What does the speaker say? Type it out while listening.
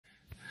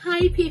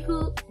Hi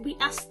people, we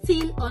are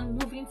still on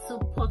moving to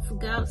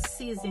Portugal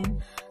season,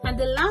 and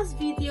the last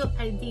video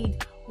I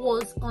did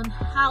was on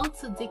how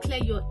to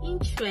declare your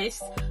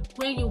interest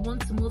when you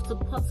want to move to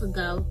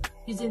Portugal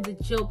using the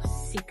job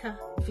seeker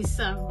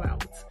visa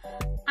route.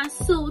 And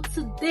so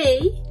today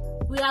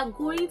we are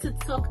going to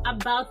talk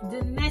about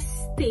the next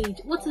stage.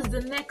 What is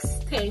the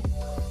next step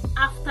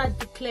after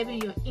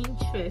declaring your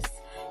interest?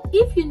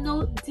 If you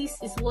know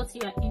this is what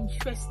you are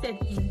interested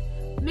in,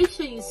 make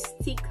sure you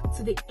stick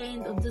to the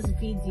end of this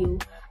video.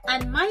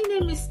 And my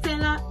name is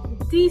Stella.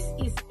 This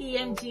is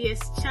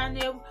EMGS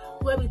channel,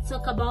 where we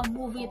talk about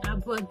moving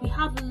abroad. We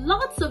have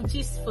lots of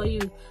gist for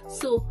you,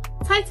 so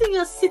tighten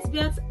your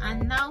seatbelt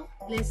and now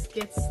let's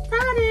get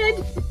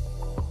started.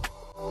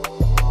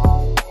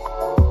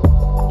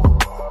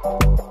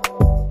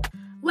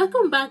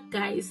 Welcome back,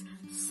 guys.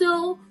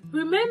 So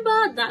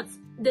remember that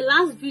the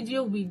last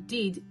video we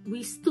did,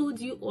 we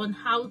told you on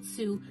how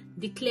to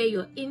declare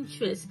your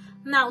interest.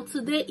 Now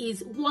today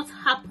is what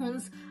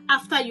happens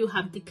after you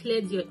have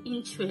declared your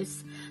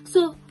interest.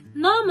 So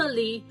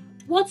normally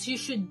what you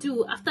should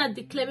do after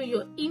declaring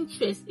your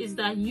interest is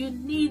that you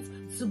need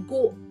to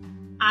go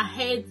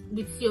ahead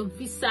with your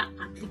visa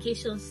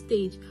application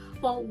stage.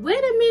 But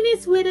wait a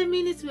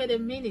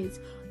minute,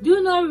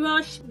 do not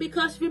rush,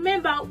 because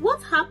remember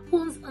what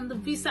happens on the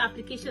visa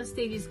application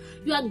stage is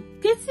you are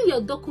getting your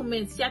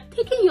documents, you are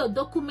taking your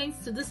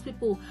documents to these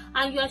people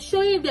and you are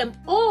showing them,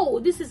 oh,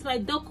 this is my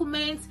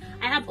documents,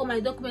 I have all my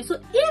documents.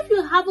 So if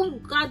you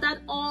haven't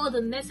gathered all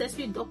the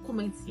necessary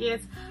documents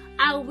yet,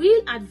 I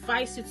will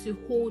advise you to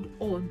hold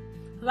on,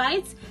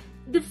 right?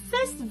 The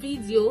first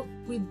video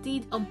we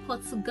did on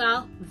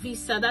Portugal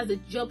visa, that's the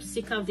job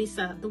seeker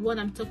visa, the one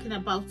I'm talking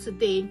about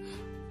today,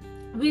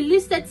 we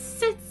listed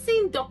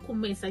certain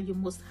documents that you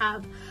must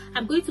have.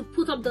 I'm going to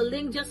put up the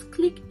link, just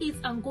click it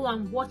and go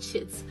and watch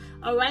it.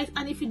 All right,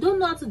 and if you don't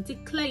know how to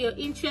declare your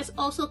interest,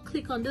 also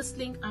click on this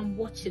link and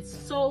watch it.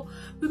 So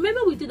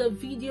remember we did a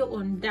video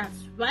on that,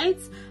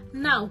 right?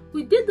 Now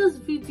we did this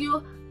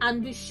video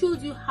and we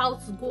showed you how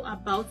to go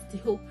about the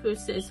whole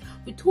process.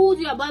 We told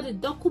you about the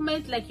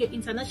document like your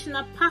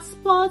international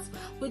passport.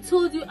 We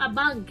told you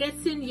about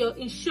getting your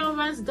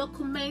insurance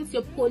documents,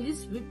 your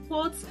police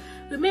reports.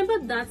 Remember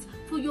that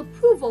for your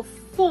proof of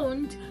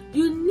fund,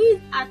 you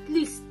need at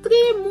least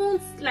 3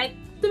 months, like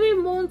 3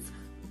 months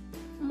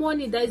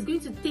money that is going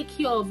to take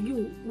care of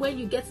you when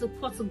you get to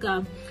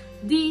Portugal.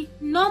 The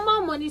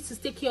normal money to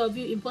take care of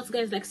you in Portugal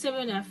is like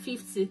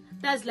 750.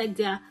 That's like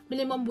their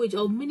minimum wage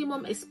or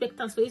minimum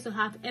expectancy for you to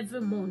have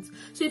every month.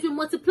 So if you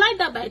multiply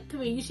that by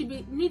 3, you should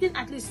be needing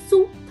at least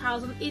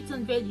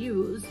 2,800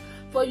 euros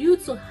for you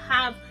to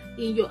have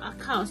in your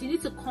account. You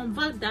need to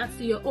convert that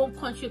to your own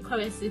country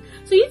currency.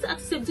 So you need to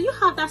accept, do you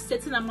have that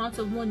certain amount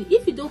of money?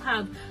 If you don't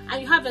have,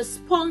 and you have a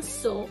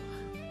sponsor,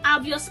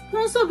 have your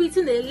sponsor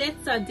written a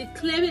letter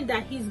declaring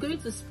that he's going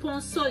to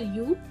sponsor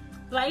you,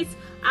 right?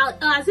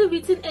 Has he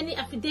written any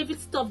affidavit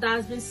stuff that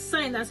has been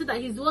signed and said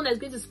that he's the one that's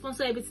going to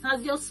sponsor everything?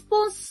 Has your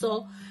sponsor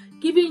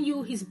giving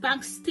you his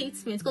bank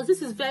statement? Because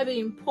this is very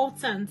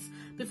important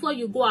before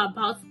you go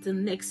about the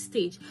next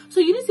stage. So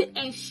you need to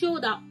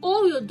ensure that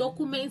all your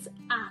documents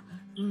are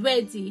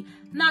ready.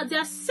 Now there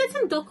are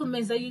certain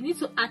documents that you need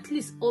to at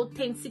least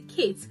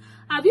authenticate.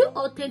 Have you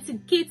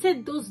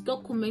authenticated those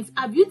documents?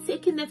 Have you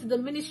taken them to the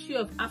Ministry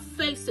of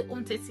Affairs to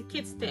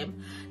authenticate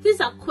them? These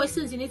are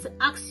questions you need to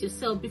ask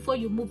yourself before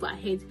you move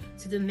ahead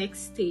to the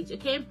next stage.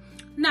 Okay,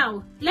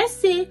 now let's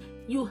say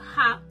you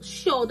are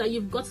sure that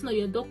you've gotten all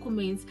your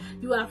documents,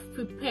 you are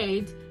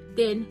prepared,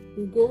 then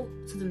we'll go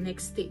to the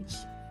next stage.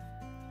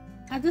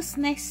 At this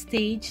next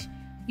stage,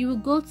 you will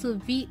go to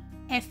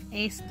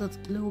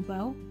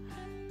vfs.global.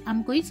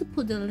 I'm going to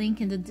put the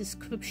link in the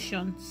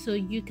description so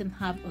you can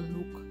have a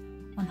look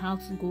on how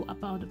to go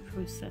about the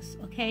process.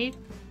 Okay,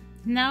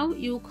 now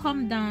you will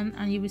come down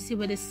and you will see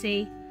where they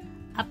say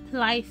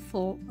apply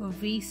for a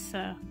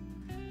visa.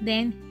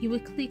 Then you will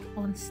click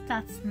on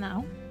start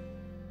now.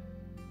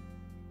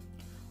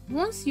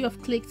 Once you have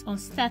clicked on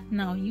start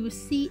now, you will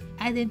see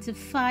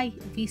identify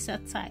visa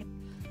type.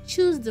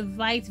 Choose the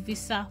right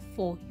visa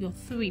for your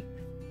trip.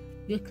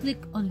 You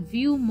click on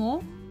view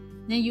more.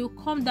 Then you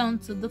come down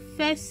to the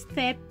first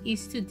step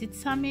is to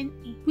determine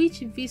which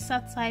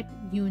visa type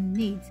you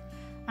need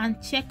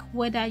and check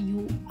whether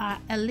you are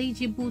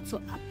eligible to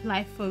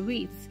apply for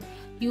it.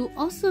 You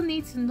also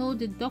need to know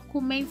the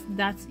documents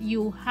that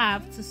you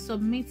have to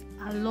submit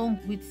along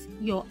with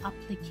your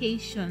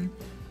application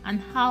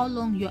and how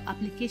long your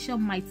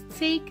application might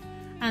take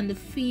and the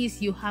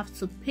fees you have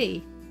to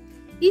pay.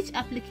 Each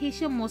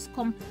application must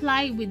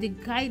comply with the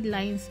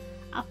guidelines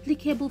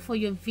applicable for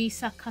your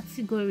visa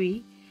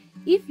category.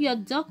 If your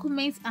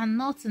documents are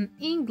not in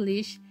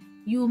English,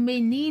 you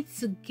may need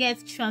to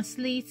get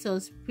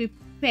translators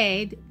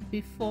prepared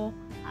before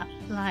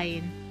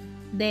applying.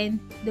 Then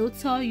they'll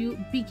tell you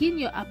begin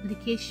your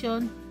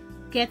application,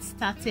 get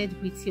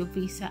started with your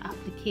visa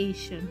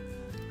application.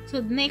 So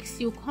next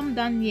you come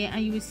down here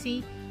and you will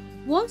see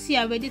once you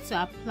are ready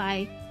to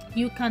apply,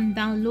 you can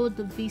download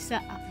the visa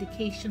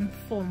application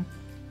form.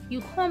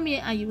 You come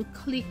here and you will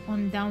click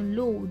on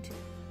download.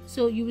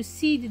 So you will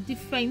see the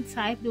different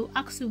type. They'll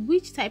ask you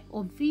which type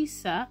of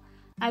visa.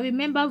 I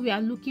remember we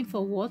are looking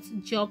for what?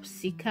 Job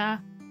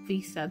seeker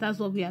visa. That's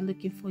what we are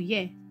looking for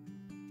here.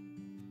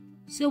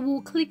 So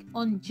we'll click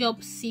on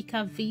job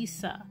seeker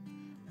visa.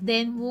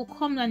 Then we'll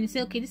come down and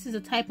say, okay, this is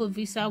the type of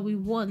visa we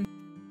want.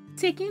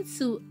 Taken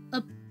to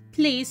a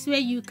place where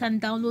you can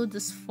download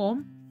this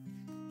form.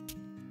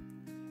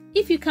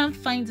 If you can't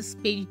find this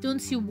page,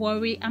 don't you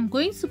worry. I'm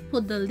going to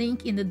put the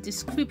link in the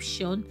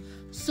description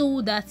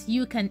so that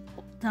you can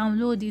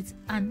download it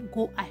and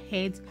go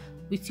ahead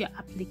with your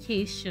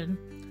application.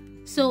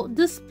 So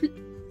this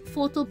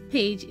photo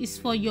page is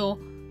for your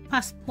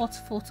passport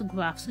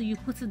photograph. So you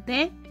put it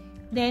there.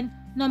 Then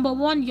number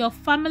 1, your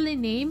family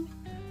name.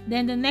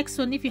 Then the next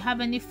one, if you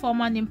have any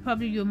formal name,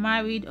 probably you're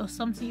married or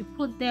something, you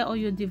put there, or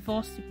you're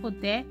divorced, you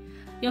put there.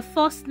 Your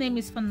first name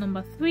is for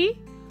number 3.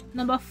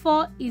 Number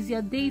 4 is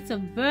your date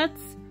of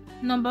birth.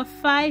 Number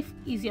 5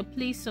 is your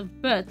place of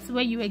birth,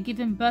 where you were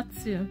given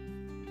birth to.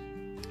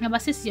 Number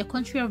 6 is your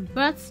country of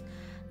birth.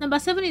 Number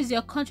 7 is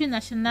your country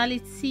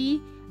nationality,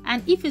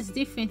 and if it's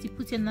different, you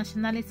put your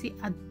nationality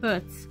at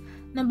birth.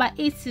 Number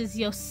 8 is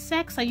your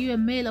sex. Are you a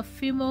male or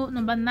female?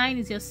 Number 9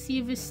 is your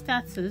civil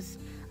status.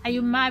 Are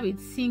you married,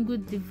 single,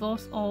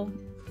 divorced, or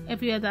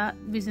every other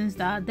reasons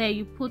that are there,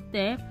 you put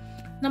there.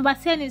 Number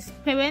 10 is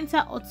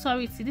parental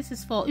authority. This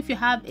is for if you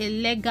have a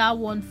legal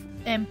one,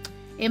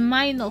 a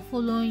minor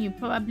following you,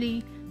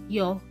 probably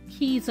your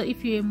kids, or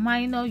if you're a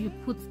minor, you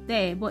put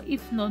there. But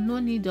if not, no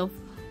need of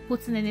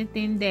putting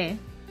anything there.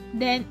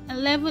 Then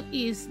 11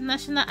 is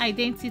national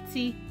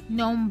identity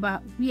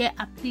number where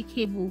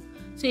applicable.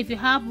 So if you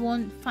have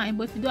one, fine,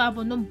 but if you don't have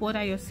one, don't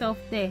bother yourself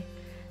there.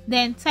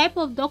 Then type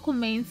of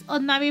documents,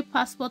 ordinary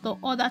passport or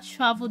other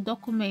travel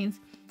documents.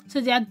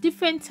 So there are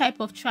different type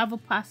of travel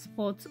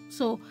passports.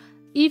 So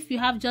if you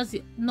have just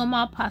the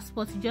normal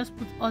passport, you just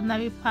put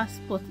ordinary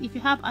passport. If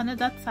you have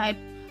another type,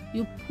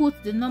 you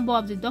put the number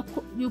of the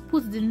you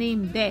put the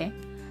name there.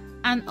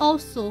 And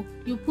also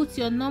you put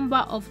your number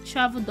of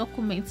travel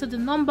documents. So the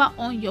number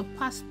on your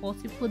passport,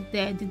 you put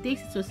there, the date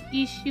it was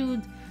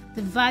issued,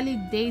 the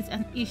valid date,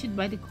 and issued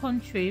by the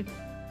country.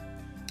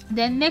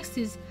 Then next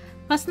is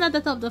personal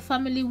data of the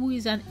family who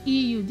is an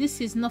EU. This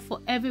is not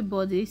for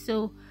everybody,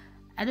 so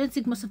I don't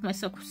think most of my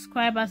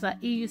subscribers are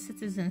EU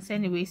citizens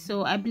anyway,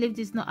 so I believe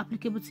this is not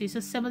applicable to you.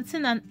 So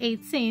 17 and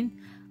 18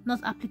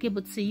 not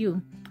applicable to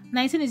you.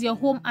 19 is your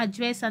home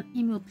address and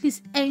email.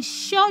 Please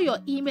ensure your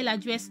email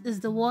address is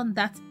the one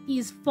that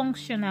is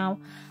functional,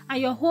 and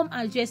your home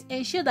address,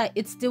 ensure that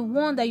it's the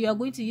one that you are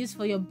going to use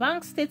for your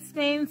bank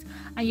statements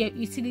and your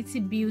utility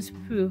bills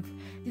proof.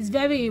 It's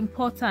very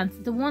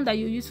important, the one that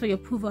you use for your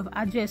proof of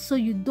address, so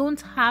you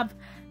don't have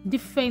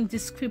different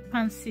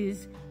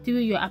discrepancies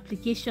during your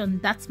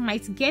application that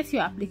might get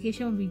your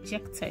application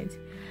rejected.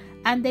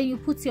 And then you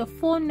put your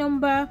phone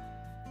number.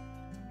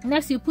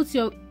 Next, you put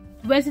your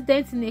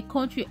residence in a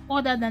country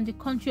other than the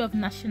country of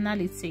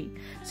nationality.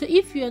 So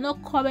if you're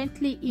not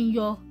currently in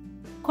your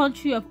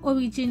country of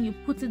origin, you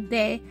put it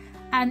there.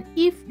 And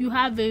if you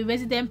have a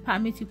resident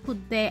permit, you put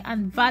there,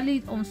 and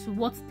valid on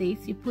what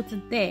date, you put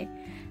it there.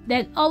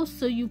 Then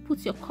also you put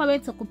your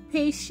current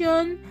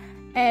occupation,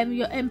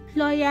 your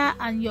employer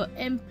and your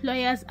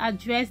employer's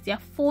address, their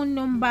phone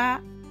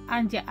number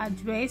and their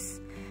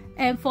address.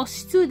 And for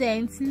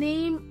students,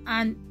 name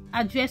and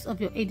address of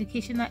your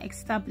educational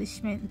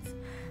establishment.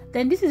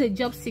 Then this is a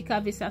job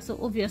seeker visa, so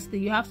obviously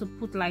you have to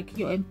put like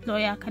your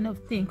employer kind of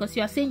thing, because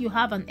you are saying you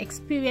have an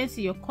experience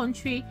in your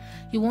country,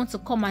 you want to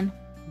come and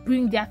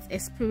bring that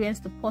experience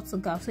to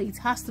Portugal, so it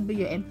has to be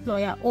your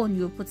employer own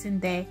you're putting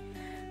there.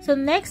 So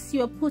next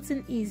you're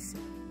putting is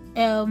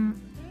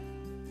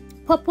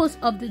purpose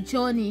of the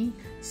journey,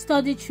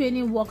 study,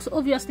 training, work. So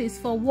obviously it's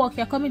for work,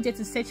 you're coming there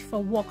to search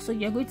for work, so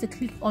you're going to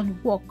click on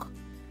work.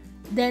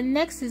 Then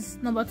next is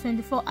number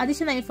 24,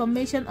 additional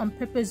information on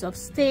purpose of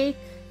stay.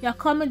 You're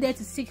coming there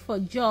to seek for a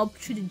job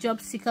through the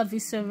job seeker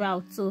visa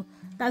route, so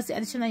that's the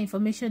additional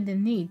information they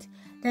need.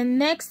 Then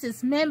next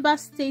is member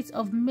state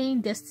of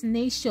main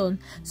destination.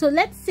 So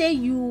let's say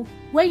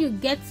when you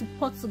get to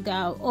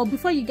Portugal, or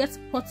before you get to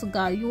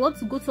Portugal, you want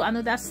to go to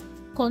another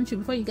country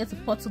before you get to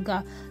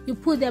Portugal, you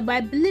put there, but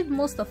I believe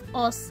most of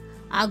us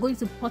are going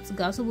to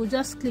Portugal, so we'll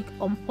just click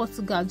on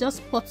Portugal,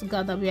 just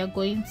Portugal that we are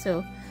going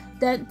to.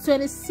 Then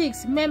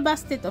 26, member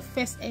state of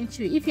first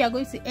entry. If you are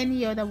going to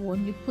any other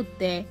one, you put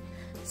there.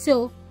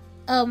 So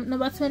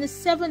number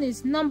 27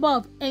 is number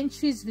of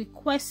entries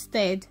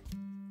requested.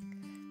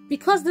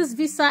 Because this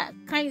visa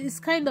is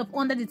kind of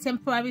under the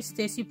temporary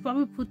stay, so you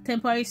probably put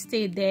temporary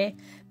stay there,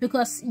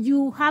 because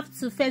you have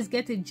to first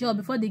get a job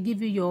before they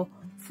give you your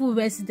full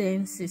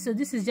residency. So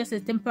this is just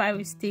a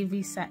temporary stay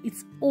visa.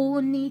 It's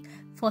only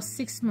for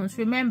 6 months,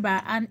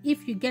 remember, and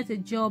if you get a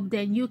job,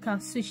 then you can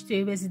switch to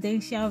a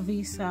residential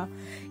visa.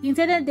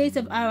 Intended date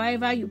of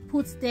arrival, you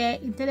put there.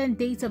 Intended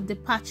date of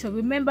departure,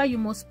 remember you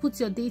must put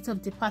your date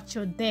of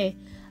departure there,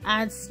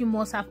 and you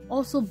must have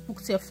also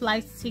booked your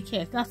flight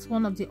ticket. That's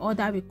one of the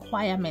other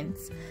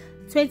requirements.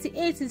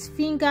 28 is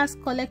fingers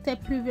collected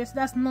previous,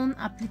 that's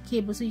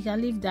non-applicable, so you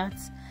can leave that.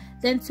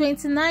 Then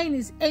 29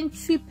 is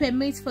entry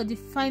permit for the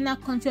final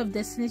country of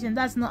destination.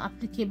 That's not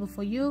applicable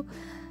for you.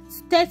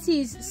 30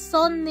 is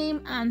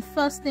surname and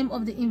first name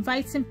of the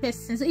inviting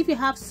person. So if you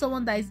have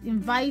someone that is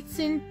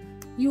inviting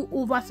you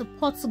over to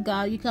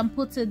Portugal, you can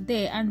put it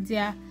there, and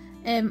their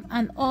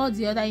and all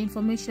the other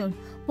information.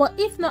 But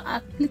if not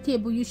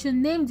applicable, you should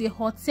name the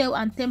hotel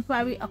and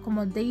temporary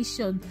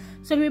accommodation.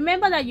 So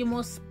remember that you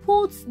must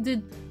put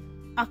the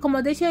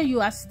accommodation you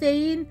are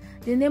staying,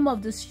 the name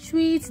of the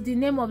street, the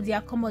name of the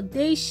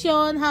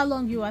accommodation, how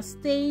long you are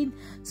staying.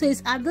 So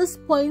it's at this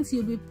point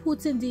you'll be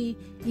putting the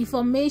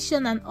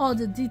information and all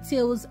the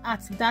details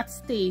at that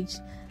stage.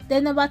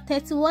 Then number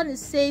 31, it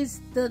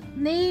says the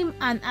name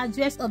and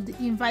address of the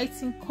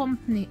inviting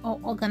company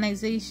or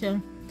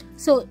organization.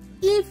 So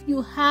if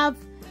you have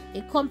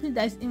a company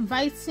that is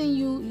inviting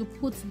you, you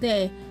put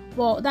there.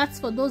 Well, that's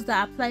for those that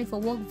are applying for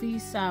work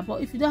visa.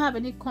 But if you don't have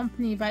any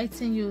company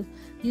inviting you,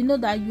 you know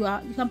that you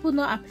can put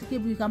not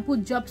applicable, you can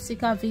put job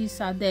seeker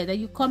visa there, that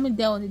you're coming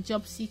there on a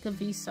job seeker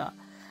visa.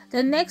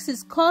 The next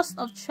is cost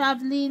of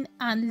traveling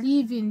and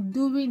living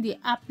during the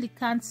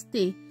applicant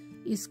stay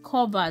is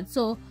covered.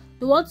 So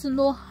they want to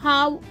know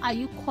how are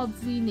you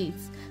covering it.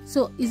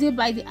 So is it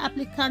by the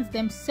applicants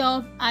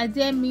themselves? Are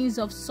there means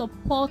of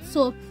support?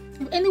 So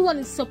if anyone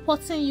is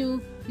supporting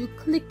you, you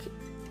click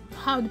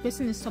how the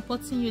person is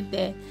supporting you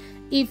there.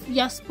 If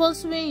you're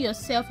sponsoring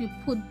yourself, you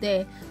put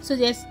there. So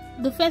there's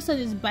the first one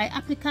is by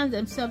applicants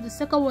themselves, the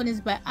second one is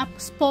by app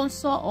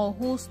sponsor or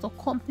host or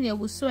company or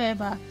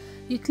whatsoever.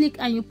 You click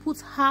and you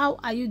put how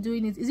are you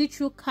doing it. Is it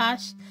through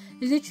cash?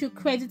 Is it through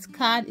credit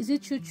card? Is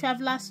it through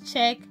traveler's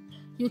check?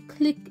 You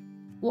click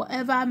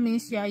whatever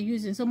means you are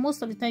using. So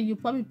most of the time you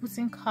probably put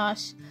in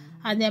cash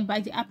and then by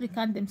the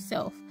applicant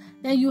themselves.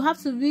 Then you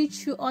have to read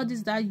through all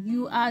this, that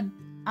you are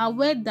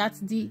aware that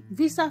the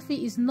visa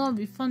fee is not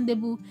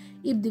refundable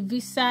if the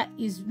visa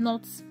is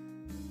not,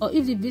 or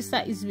if the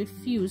visa is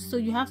refused. So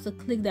you have to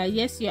click that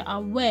yes, you're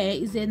aware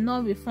is a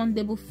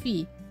non-refundable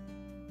fee.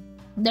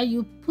 Then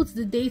you put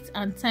the date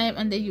and time,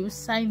 and then you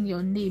sign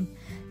your name.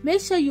 Make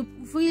sure you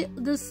fill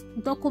this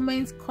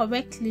document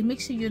correctly.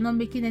 Make sure you're not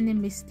making any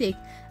mistake.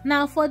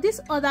 Now for this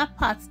other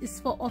part is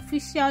for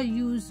official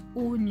use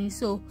only,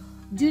 so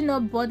do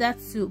not bother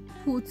to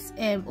put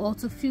or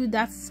to fill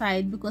that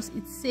side, because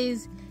it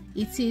says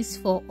it is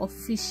for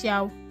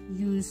official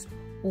use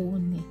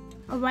only.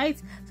 All right,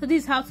 so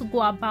this is how to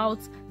go about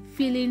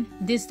filling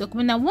this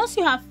document. Now once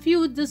you have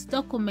filled this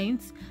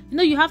document, you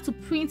know you have to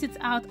print it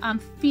out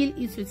and fill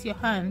it with your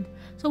hand.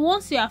 So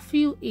once you have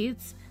filled it,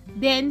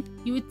 then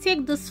you will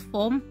take this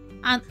form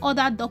and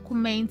other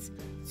documents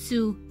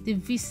to the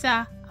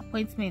visa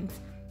appointment.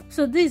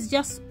 So this is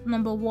just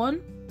number 1.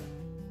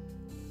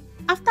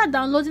 After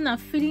downloading and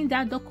filling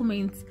that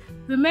document,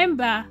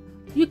 remember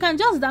you can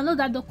just download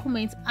that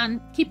document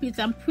and keep it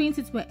and print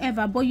it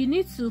wherever, but you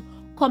need to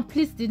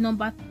complete the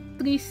number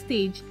 3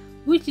 stage,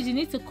 which is you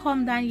need to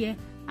come down here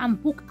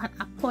and book an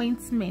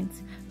appointment.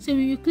 So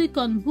you click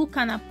on book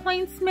an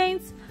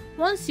appointment.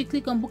 Once you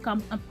click on book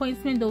an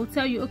appointment, they will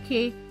tell you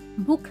okay,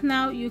 book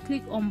now. You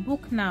click on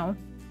book now,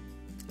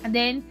 and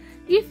then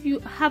if you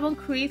haven't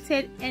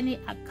created any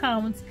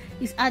account,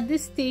 it's at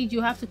this stage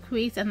you have to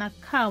create an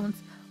account.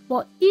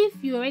 But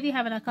if you already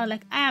have an account,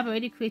 like I have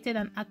already created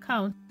an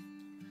account,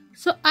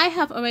 so I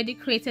have already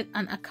created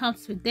an account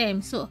with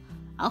them. So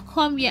I'll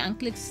come here and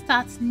click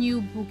start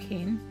new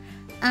booking,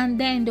 and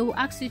then they will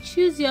ask you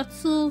choose your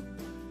 2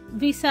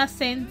 visa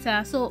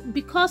center. So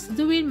because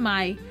during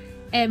my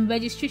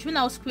registration, when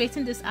I was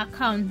creating this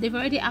account, they've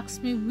already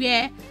asked me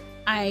where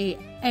I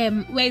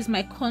am, where is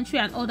my country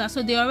and all that.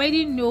 So they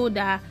already know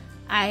that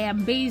I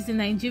am based in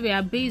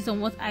Nigeria based on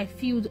what I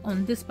filled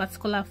on this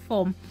particular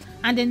form,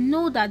 and they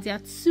know that there are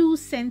 2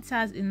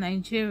 centers in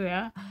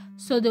Nigeria.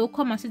 So they will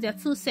come and say there are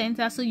 2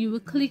 centers. So you will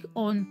click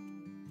on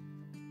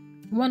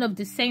one of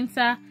the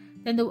center,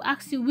 then they will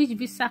ask you which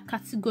visa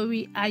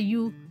category are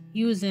you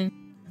using.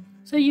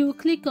 So you will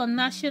click on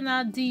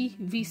national D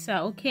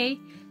visa. Okay,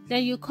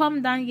 then you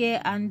come down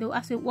here and they'll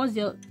ask you what's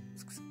your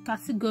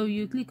category.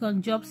 You click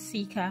on job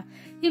seeker.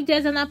 If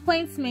there's an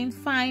appointment,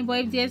 fine, but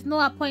if there's no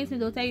appointment,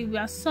 they'll tell you we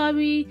are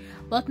sorry,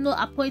 but no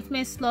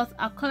appointment slots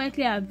are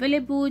currently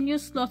available. New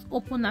slots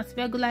open at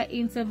regular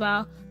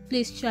interval,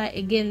 please try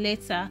again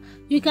later.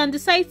 You can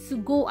decide to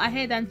go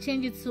ahead and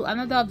change it to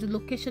another of the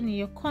location in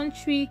your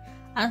country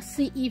and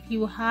see if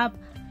you have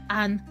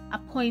an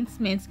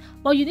appointment.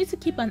 But you need to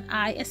keep an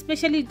eye,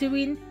 especially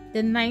during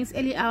the night,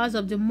 early hours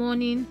of the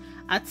morning.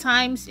 At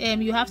times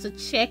you have to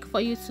check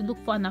for you to look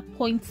for an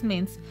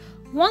appointment.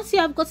 Once you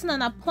have gotten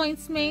an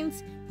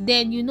appointment,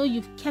 then you know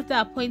you've kept the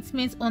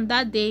appointment on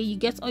that day. You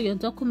get all your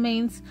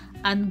documents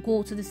and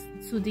go to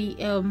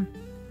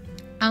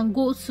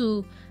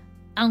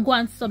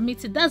and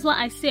submit it. That's what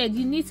I said,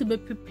 you need to be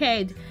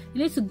prepared.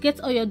 You need to get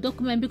all your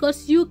documents,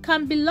 because you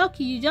can be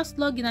lucky, you just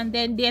log in and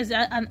then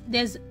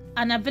there's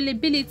an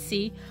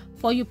availability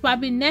for you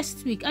probably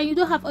next week, and you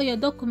don't have all your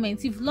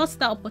documents, you've lost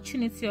that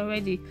opportunity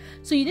already.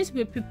 So you need to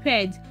be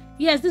prepared.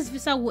 Yes, this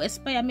visa will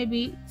expire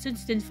maybe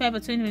 2025 or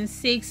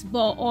 2026,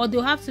 or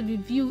they'll have to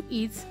review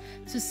it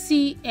to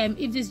see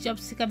if this job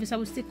seeker visa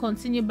will still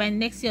continue by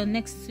next year or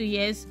next 2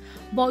 years.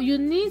 But you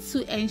need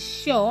to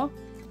ensure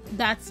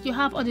that you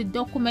have all the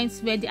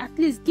documents ready. At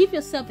least give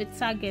yourself a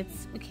target,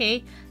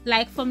 okay?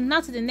 Like from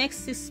now to the next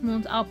 6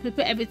 months, I'll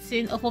prepare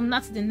everything, or from now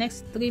to the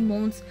next 3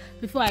 months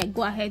before I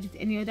go ahead with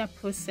any other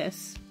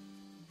process.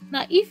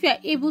 Now, if you are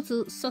able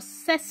to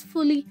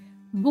successfully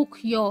book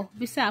your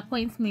visa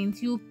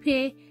appointment, you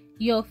pay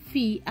your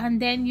fee, and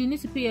then you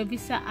need to pay your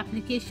visa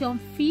application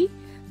fee.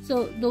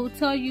 So they'll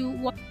tell you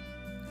what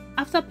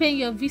after paying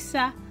your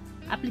visa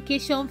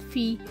application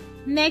fee,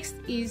 next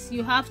is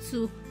you have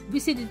to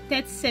visit the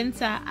test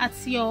center at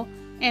your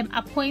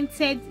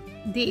appointed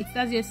date.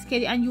 That's your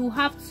schedule, and you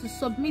have to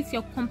submit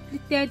your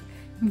completed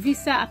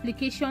visa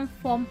application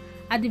form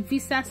at the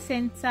visa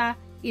center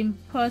in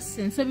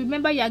person. So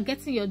remember, you are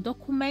getting your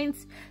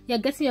documents, you are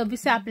getting your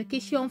visa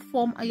application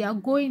form, and you are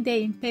going there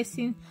in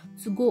person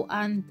to go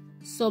and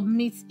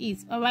submit it.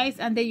 All right,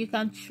 and then you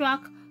can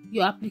track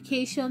your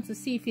application to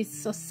see if it's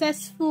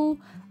successful,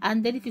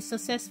 and then if it's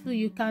successful,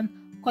 you can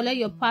collect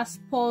your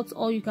passport,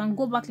 or you can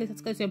go back later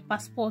to get your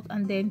passport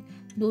and then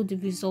know the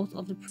result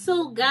of the process.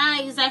 So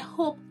guys, I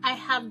hope I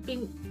have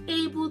been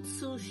able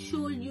to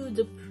show you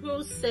the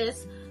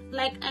process.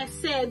 Like I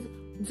said,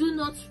 do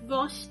not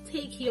rush,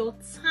 take your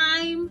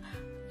time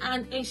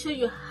and ensure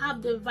you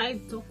have the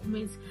right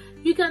documents.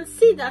 You can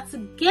see that to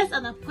get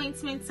an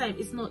appointment time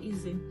is not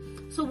easy.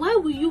 So why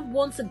will you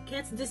want to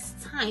get this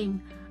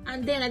time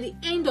and then at the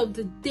end of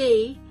the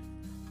day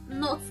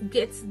not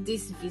get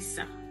this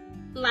visa?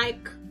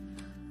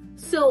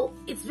 So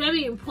it's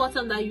very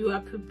important that you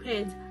are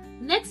prepared.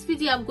 Next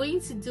video I'm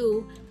going to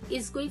do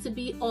is going to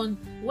be on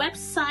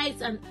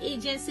websites and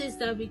agencies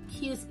that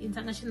recruit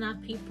international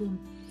people.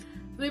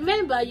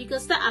 Remember, you can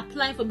start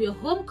applying from your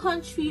home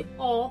country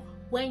or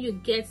when you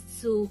get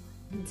to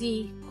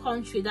the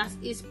country that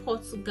is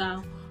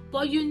Portugal.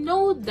 But you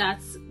know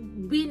that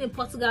being in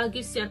Portugal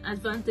gives you an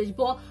advantage,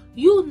 but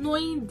you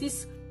knowing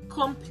these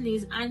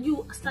companies and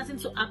you starting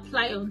to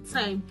apply on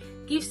time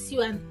gives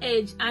you an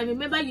edge. And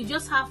remember, you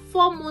just have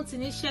 4 months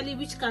initially,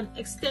 which can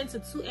extend to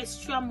 2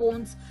 extra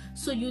months.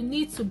 So you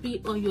need to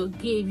be on your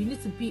game, you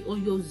need to be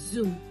on your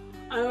Zoom.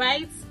 All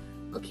right,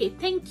 okay,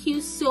 thank you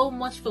so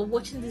much for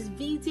watching this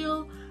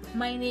video.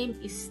 My name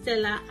is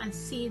Stella, and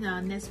see you in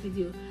our next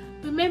video.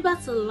 Remember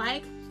to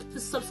like, to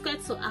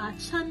subscribe to our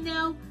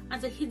channel,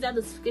 and to hit that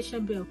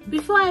notification bell.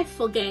 Before I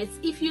forget,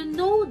 if you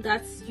know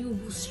that you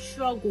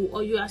struggle,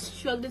 or you are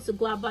struggling to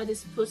go about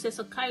this process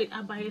or carry it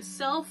out by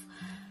yourself,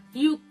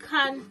 you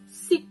can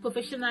seek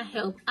professional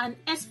help, and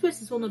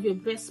Express is one of your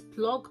best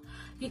plug.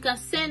 You can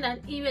send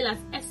an email at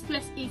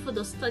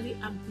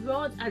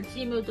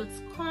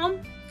expressinfo.studyabroad@gmail.com,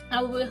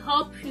 and we will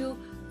help you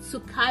to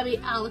carry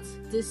out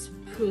this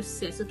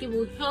process. Okay,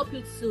 we'll help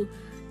you to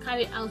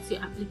carry out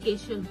your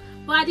application.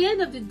 But at the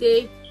end of the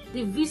day,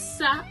 the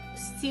visa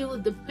still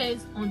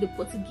depends on the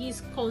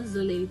Portuguese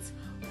consulate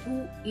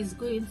who is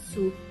going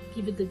to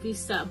give you the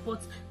visa.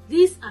 But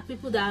these are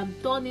people that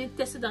have done it,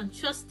 tested and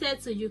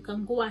trusted, so you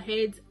can go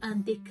ahead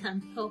and they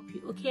can help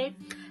you. Okay,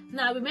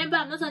 now remember,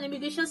 I'm not an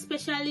immigration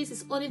specialist.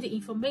 It's only the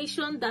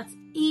information that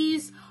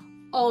is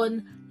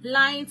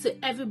online to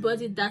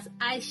everybody that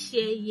I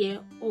share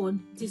here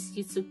on this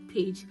YouTube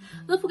page.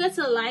 Don't forget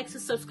to like, to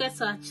subscribe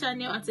to our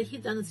channel, and to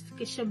hit the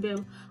notification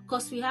bell,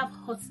 because we have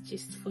hot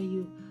gist for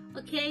you.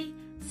 Okay,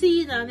 see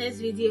you in our next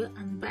video,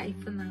 and bye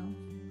for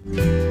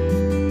now.